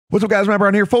What's up, guys? Matt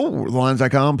Brown here for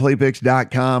thelines.com,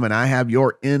 playpicks.com, and I have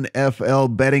your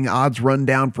NFL betting odds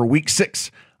rundown for week 6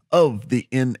 of the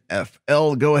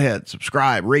NFL. Go ahead,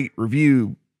 subscribe, rate,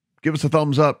 review, give us a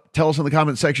thumbs up, tell us in the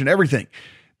comment section everything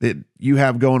that you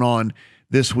have going on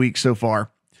this week so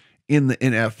far in the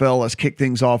NFL. Let's kick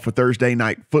things off with Thursday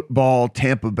night football,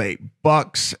 Tampa Bay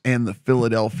Bucks and the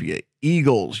Philadelphia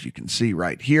Eagles. You can see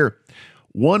right here.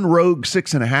 One rogue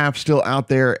 6.5 still out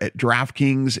there at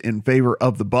DraftKings in favor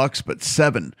of the Bucks, but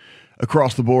 7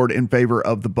 across the board in favor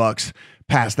of the Bucks.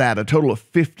 Past that, a total of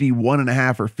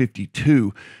 51.5 or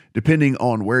 52, depending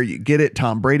on where you get it.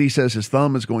 Tom Brady says his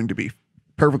thumb is going to be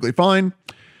perfectly fine.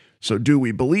 So do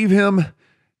we believe him?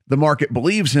 The market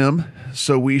believes him.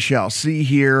 So we shall see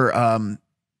here.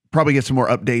 Probably get some more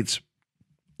updates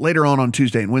later on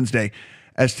Tuesday and Wednesday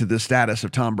as to the status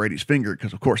of Tom Brady's finger,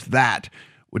 because of course that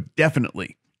would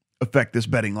definitely affect this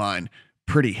betting line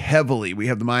pretty heavily. We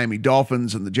have the Miami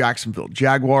Dolphins and the Jacksonville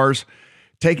Jaguars.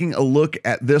 Taking a look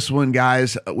at this one,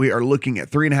 guys, we are looking at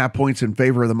 3.5 points in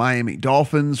favor of the Miami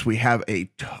Dolphins. We have a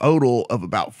total of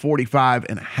about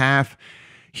 45.5.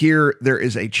 Here, there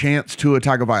is a chance Tua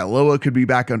Tagovailoa could be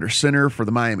back under center for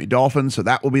the Miami Dolphins, so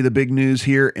that will be the big news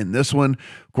here in this one.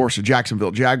 Of course, the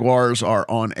Jacksonville Jaguars are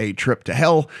on a trip to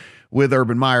hell with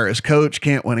Urban Meyer as coach.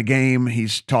 Can't win a game.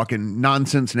 He's talking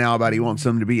nonsense now about he wants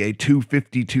them to be a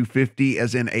 250,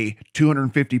 as in a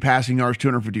 250 passing yards,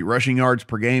 250 rushing yards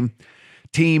per game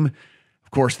team.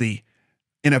 Of course, the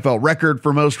NFL record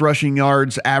for most rushing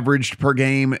yards averaged per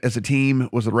game as a team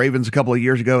was the Ravens a couple of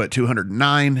years ago at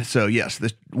 209. So yes,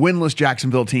 this winless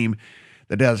Jacksonville team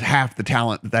that has half the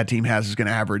talent that team has is going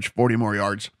to average 40 more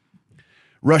yards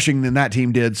rushing than that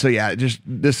team did. So yeah,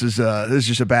 this is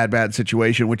just a bad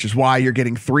situation, which is why you're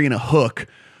getting 3 and a hook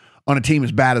on a team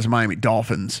as bad as Miami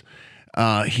Dolphins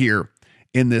here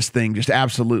in this thing. Just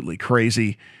absolutely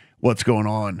crazy what's going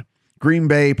on. Green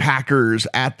Bay Packers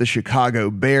at the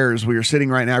Chicago Bears. We are sitting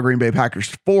right now, Green Bay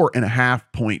Packers 4.5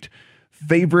 point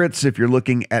favorites. If you're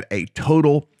looking at a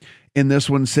total in this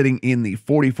one, sitting in the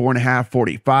 44.5,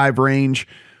 45 range.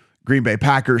 Green Bay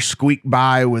Packers squeak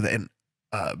by with an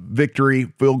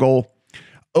victory field goal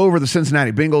over the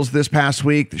Cincinnati Bengals this past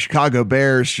week. The Chicago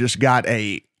Bears just got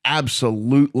a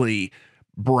absolutely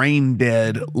brain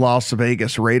dead Las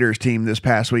Vegas Raiders team this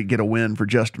past week get a win for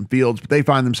Justin Fields, but they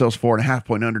find themselves 4.5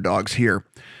 point underdogs here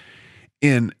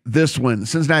in this one. The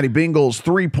Cincinnati Bengals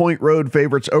 3-point road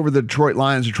favorites over the Detroit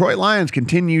Lions. Detroit Lions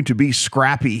continue to be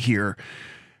scrappy here,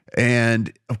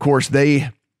 and of course they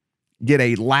get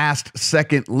a last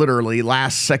second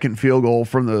field goal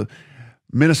from the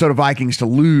Minnesota Vikings to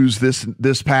lose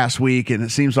this past week, and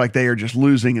it seems like they are just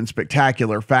losing in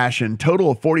spectacular fashion.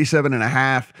 Total of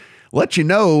 47.5. Let you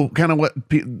know kind of what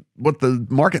the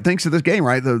market thinks of this game,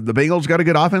 right? The Bengals got a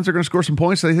good offense. They're going to score some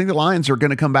points. So they think the Lions are going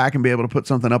to come back and be able to put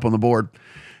something up on the board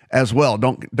as well.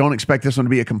 Don't expect this one to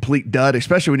be a complete dud,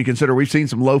 especially when you consider we've seen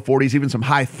some low 40s, even some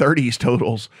high 30s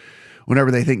totals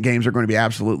whenever they think games are going to be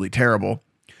absolutely terrible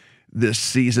this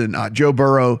season. Joe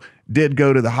Burrow did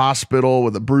go to the hospital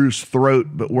with a bruised throat,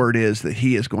 but word is that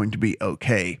he is going to be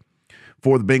okay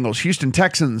for the Bengals. Houston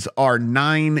Texans are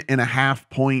 9.5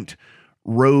 point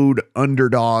road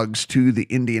underdogs to the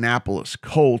Indianapolis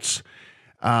Colts.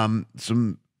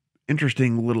 Some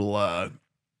interesting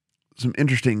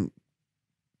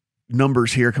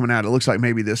numbers here coming out. It looks like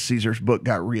maybe this Caesar's book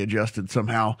got readjusted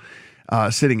somehow,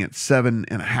 sitting at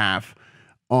 7.5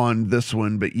 on this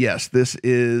one. But yes, this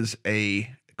is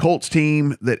a Colts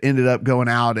team that ended up going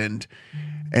out and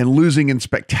losing in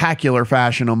spectacular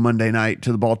fashion on Monday night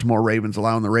to the Baltimore Ravens,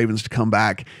 allowing the Ravens to come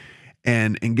back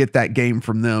and get that game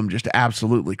from them. Just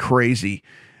absolutely crazy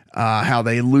how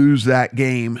they lose that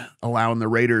game, allowing the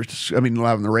Ravens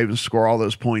to score all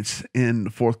those points in the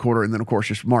fourth quarter, and then of course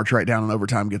just march right down in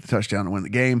overtime, get the touchdown and win the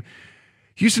game.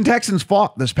 Houston Texans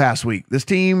fought this past week. This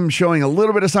team showing a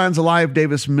little bit of signs of life.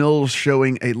 Davis Mills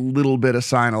showing a little bit of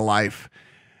sign of life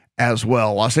as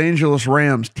well. Los Angeles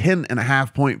Rams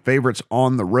 10.5 point favorites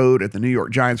on the road at the New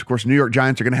York Giants. Of course, the New York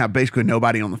Giants are going to have basically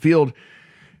nobody on the field.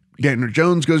 Daniel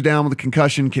Jones goes down with a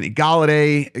concussion. Kenny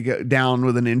Golladay down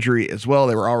with an injury as well.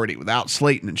 They were already without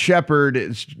Slayton and Shepard.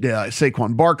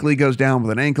 Saquon Barkley goes down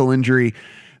with an ankle injury.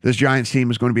 This Giants team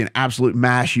is going to be an absolute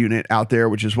mash unit out there,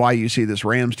 which is why you see this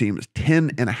Rams team is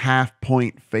 10.5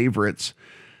 point favorites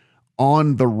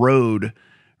on the road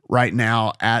right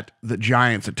now at the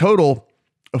Giants. A total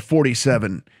of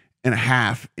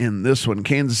 47.5 in this one.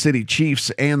 Kansas City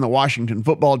Chiefs and the Washington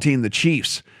football team. The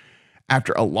Chiefs,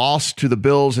 after a loss to the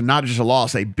Bills, and not just a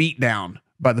loss, a beatdown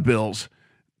by the Bills,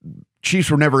 Chiefs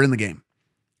were never in the game,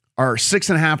 are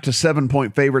 6.5 to 7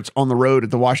 point favorites on the road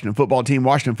at the Washington football team.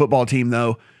 Washington football team,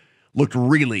 though, looked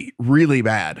really, really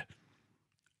bad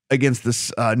against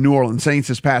this New Orleans Saints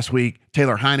this past week.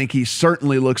 Taylor Heineke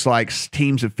certainly looks like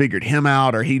teams have figured him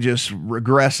out, or he just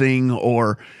regressing,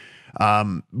 or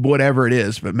whatever it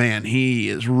is. But man, he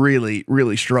is really,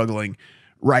 really struggling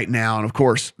right now. And of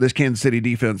course, this Kansas City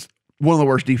defense, one of the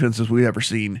worst defenses we've ever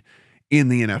seen in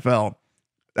the NFL.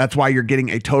 That's why you're getting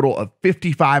a total of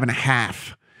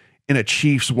 55.5 in a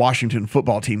Chiefs-Washington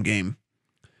football team game.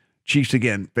 Chiefs,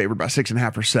 again, favored by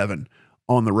 6.5 or 7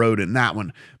 on the road in that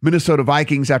one. Minnesota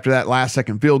Vikings, after that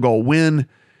last-second field goal win,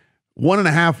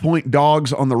 1.5-point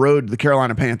dogs on the road to the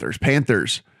Carolina Panthers.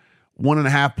 Panthers,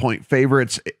 1.5-point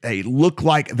favorites. They look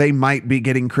like they might be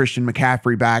getting Christian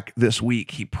McCaffrey back this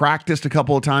week. He practiced a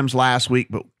couple of times last week,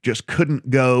 but just couldn't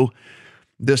go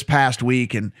this past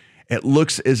week, and it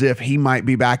looks as if he might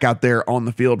be back out there on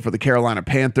the field for the Carolina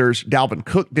Panthers. Dalvin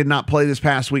Cook did not play this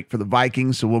past week for the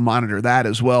Vikings, so we'll monitor that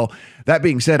as well. That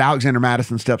being said, Alexander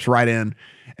Mattison steps right in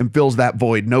and fills that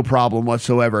void, no problem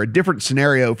whatsoever. A different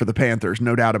scenario for the Panthers,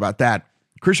 no doubt about that.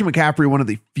 Christian McCaffrey, one of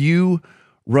the few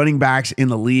running backs in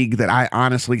the league that I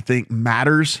honestly think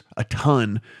matters a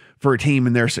ton for a team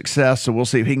and their success, so we'll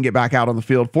see if he can get back out on the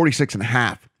field.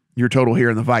 46.5, your total here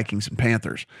in the Vikings and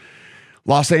Panthers.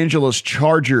 Los Angeles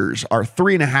Chargers are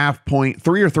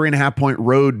 3.5-point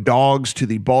road dogs to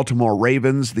the Baltimore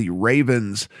Ravens. The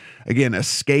Ravens, again,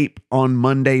 escape on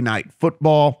Monday Night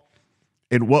Football.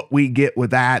 And what we get with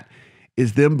that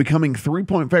is them becoming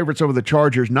 3-point favorites over the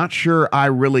Chargers. Not sure I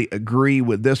really agree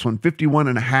with this one.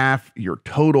 51.5, your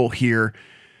total here.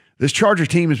 This Chargers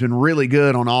team has been really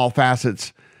good on all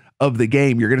facets of the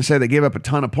game. You're going to say they gave up a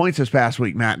ton of points this past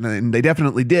week, Matt, and they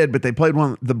definitely did, but they played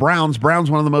the Browns.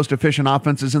 Browns, one of the most efficient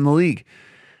offenses in the league.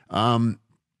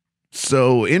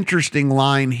 So interesting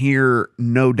line here,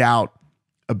 no doubt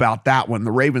about that one.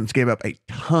 The Ravens gave up a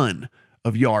ton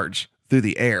of yards through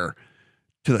the air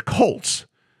to the Colts.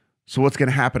 So what's going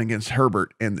to happen against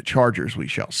Herbert and the Chargers, we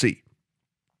shall see.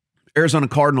 Arizona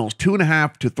Cardinals,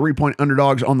 2.5 to 3-point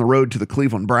underdogs on the road to the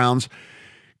Cleveland Browns.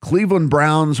 Cleveland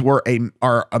Browns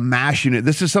are a mash unit.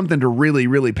 This is something to really,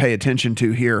 really pay attention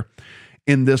to here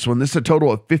in this one. This is a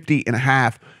total of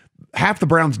 50.5. Half the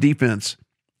Browns defense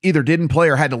either didn't play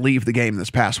or had to leave the game this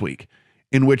past week,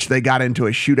 in which they got into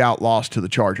a shootout loss to the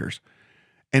Chargers.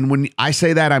 And when I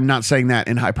say that, I'm not saying that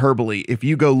in hyperbole. If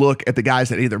you go look at the guys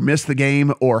that either missed the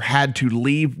game or had to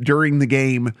leave during the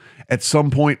game at some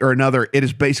point or another, it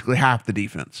is basically half the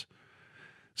defense.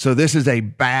 So this is a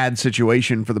bad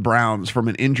situation for the Browns from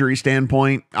an injury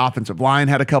standpoint. Offensive line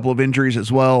had a couple of injuries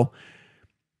as well.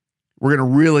 We're going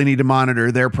to really need to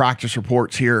monitor their practice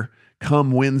reports here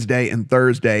come Wednesday and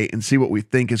Thursday and see what we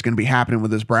think is going to be happening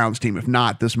with this Browns team. If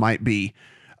not, this might be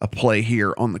a play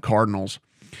here on the Cardinals.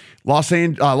 Las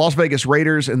Vegas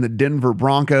Raiders and the Denver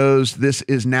Broncos. This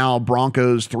is now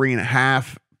Broncos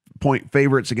 3.5-point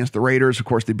favorites against the Raiders. Of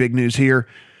course, the big news here,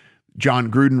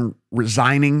 John Gruden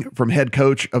resigning from head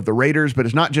coach of the Raiders, but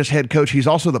it's not just head coach. He's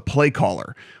also the play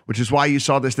caller, which is why you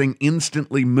saw this thing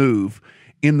instantly move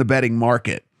in the betting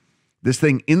market. This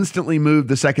thing instantly moved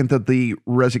the second that the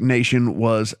resignation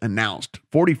was announced.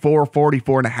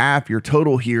 44.5, your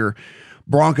total here.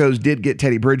 Broncos did get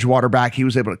Teddy Bridgewater back. He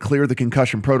was able to clear the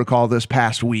concussion protocol this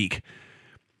past week,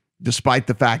 despite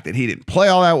the fact that he didn't play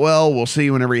all that well. We'll see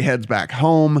whenever he heads back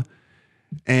home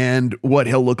and what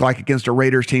he'll look like against a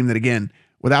Raiders team that, again,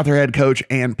 without their head coach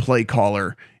and play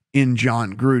caller in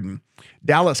John Gruden.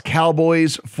 Dallas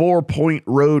Cowboys, 4-point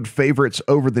road favorites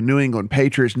over the New England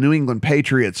Patriots. New England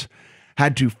Patriots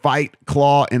had to fight,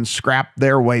 claw, and scrap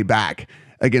their way back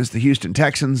against the Houston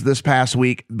Texans this past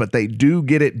week, but they do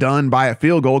get it done by a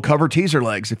field goal. Cover teaser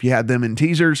legs. If you had them in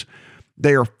teasers,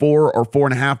 they are 4 or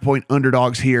 4.5-point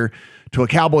underdogs here to a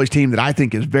Cowboys team that I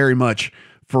think is very much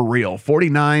for real.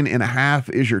 49.5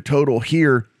 is your total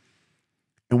here.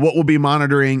 And what we'll be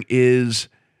monitoring is,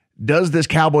 does this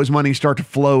Cowboys money start to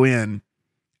flow in?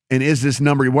 And is this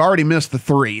number, we already missed the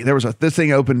 3. This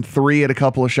thing opened 3 at a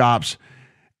couple of shops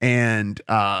and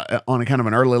on a kind of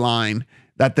an early line,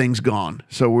 that thing's gone.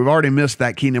 So we've already missed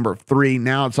that key number of 3.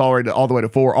 Now it's already all the way to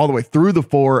 4, all the way through the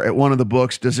 4 at one of the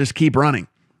books. Does this keep running?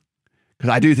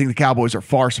 Because I do think the Cowboys are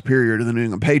far superior to the New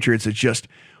England Patriots. It's just,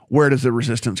 where does the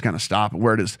resistance kind of stop?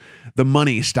 Where does the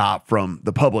money stop from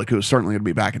the public, who is certainly going to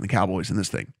be backing the Cowboys in this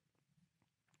thing?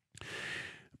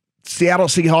 Seattle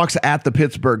Seahawks at the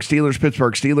Pittsburgh Steelers.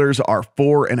 Pittsburgh Steelers are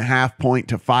 4.5-point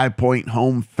to 5-point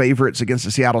home favorites against the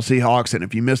Seattle Seahawks. And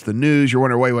if you missed the news, you're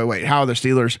wondering, wait, how are the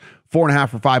Steelers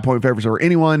 4.5 or 5-point favorites over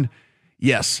anyone?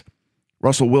 Yes.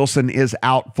 Russell Wilson is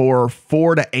out for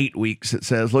 4 to 8 weeks, it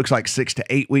says. Looks like 6 to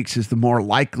 8 weeks is the more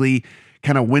likely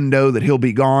kind of window that he'll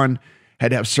be gone.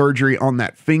 Had to have surgery on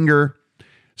that finger.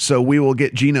 So we will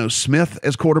get Geno Smith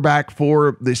as quarterback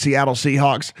for the Seattle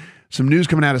Seahawks. Some news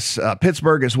coming out of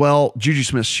Pittsburgh as well. Juju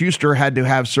Smith-Schuster had to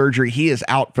have surgery. He is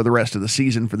out for the rest of the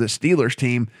season for this Steelers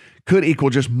team. Could equal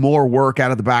just more work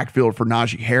out of the backfield for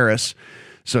Najee Harris.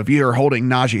 So if you are holding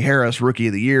Najee Harris, Rookie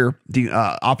of the Year,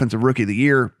 Offensive Rookie of the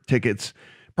Year tickets,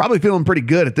 probably feeling pretty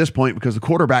good at this point because the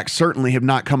quarterbacks certainly have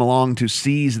not come along to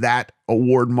seize that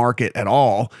award market at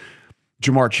all.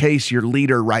 Jamar Chase, your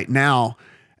leader right now,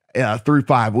 through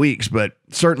 5 weeks, but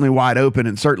certainly wide open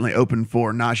and certainly open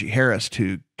for Najee Harris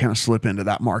to kind of slip into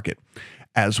that market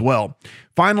as well.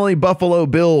 Finally, Buffalo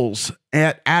Bills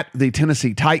at the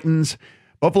Tennessee Titans.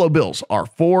 Buffalo Bills are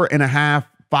 4.5,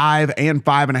 5, and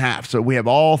 5.5. So we have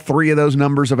all three of those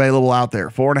numbers available out there,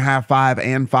 4.5, 5,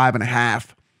 and 5.5.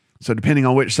 So depending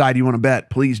on which side you want to bet,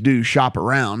 please do shop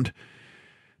around.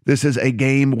 This is a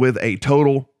game with a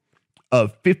total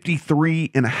of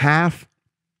 53.5.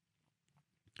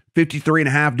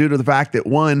 53.5 due to the fact that,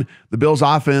 one, the Bills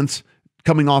offense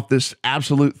coming off this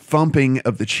absolute thumping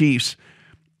of the Chiefs,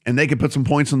 and they could put some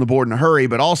points on the board in a hurry,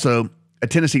 but also a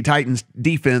Tennessee Titans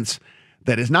defense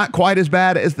that is not quite as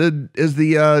bad as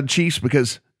the Chiefs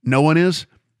because no one is.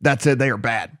 That said, they are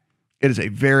bad. It is a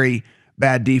very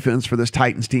bad defense for this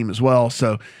Titans team as well.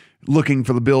 So looking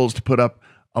for the Bills to put up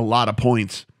a lot of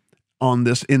points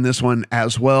in this one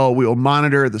as well. We will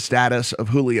monitor the status of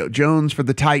Julio Jones for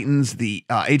the Titans. The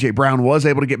AJ Brown was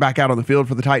able to get back out on the field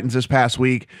for the Titans this past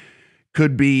week.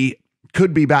 Could be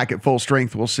back at full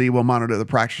strength. We'll see. We'll monitor the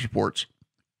practice reports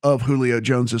of Julio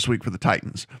Jones this week for the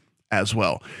Titans as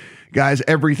well. Guys,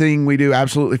 everything we do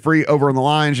absolutely free over on the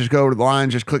lines. Just go over to the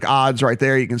lines, just click odds right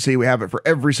there. You can see we have it for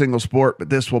every single sport, but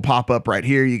this will pop up right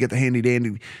here. You get the handy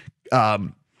dandy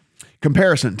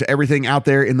comparison to everything out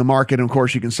there in the market. And of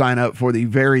course, you can sign up for the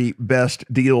very best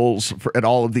deals at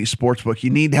all of these sportsbooks.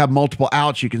 You need to have multiple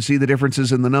outs. You can see the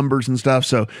differences in the numbers and stuff.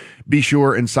 So be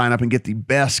sure and sign up and get the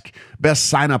best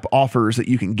sign up offers that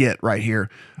you can get right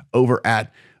here over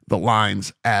at the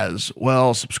lines as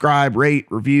well. Subscribe, rate,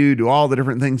 review, do all the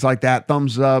different things like that.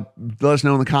 Thumbs up, let us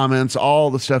know in the comments,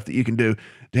 all the stuff that you can do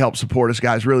to help support us,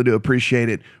 guys. Really do appreciate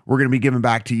it. We're going to be giving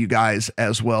back to you guys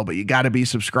as well, but you got to be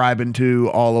subscribing to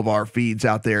all of our feeds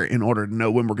out there in order to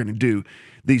know when we're going to do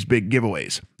these big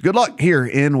giveaways. Good luck here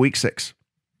in week 6.